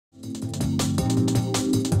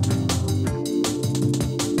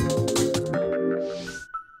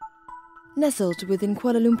Nestled within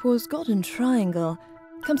Kuala Lumpur's Golden Triangle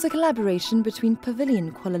comes a collaboration between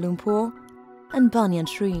Pavilion Kuala Lumpur and Banyan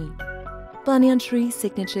Tree. Banyan Tree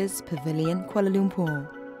signatures Pavilion Kuala Lumpur.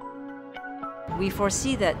 We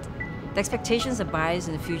foresee that the expectations of buyers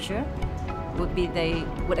in the future would be they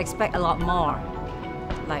would expect a lot more.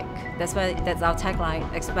 That's our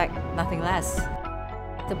tagline, expect nothing less.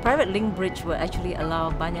 The private link bridge will actually allow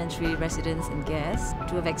Banyan Tree residents and guests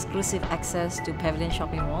to have exclusive access to Pavilion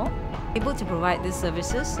Shopping Mall, able to provide these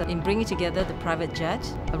services in bringing together the private jet,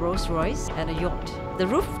 a Rolls Royce and a yacht. The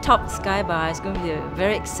rooftop sky bar is going to be a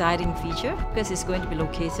very exciting feature because it's going to be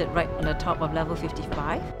located right on the top of level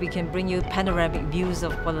 55. We can bring you panoramic views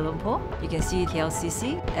of Kuala Lumpur. You can see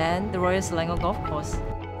KLCC and the Royal Selangor Golf Course.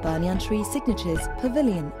 Banyan Tree signatures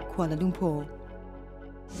Pavilion Kuala Lumpur.